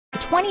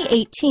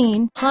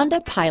2018 Honda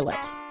Pilot.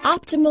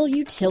 Optimal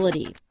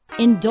utility,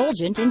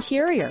 indulgent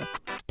interior,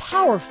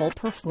 powerful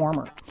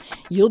performer.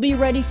 You'll be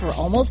ready for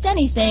almost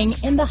anything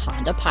in the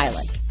Honda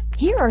Pilot.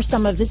 Here are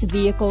some of this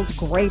vehicle's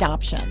great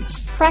options: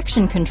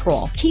 traction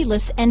control,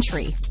 keyless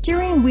entry,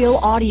 steering wheel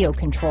audio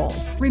controls,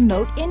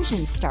 remote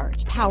engine start,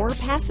 power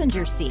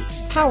passenger seat,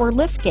 power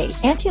liftgate,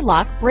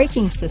 anti-lock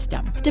braking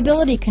system,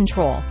 stability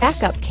control,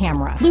 backup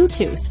camera,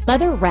 Bluetooth,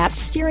 leather-wrapped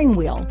steering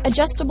wheel,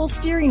 adjustable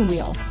steering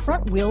wheel,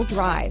 front-wheel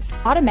drive,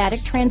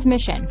 automatic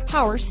transmission,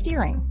 power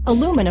steering,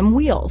 aluminum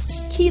wheels,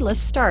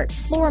 keyless start,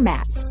 floor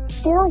mats,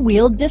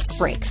 four-wheel disc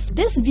brakes.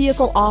 This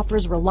vehicle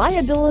offers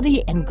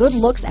reliability and good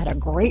looks at a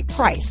great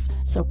price.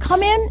 So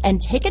come in and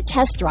take a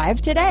test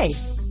drive today.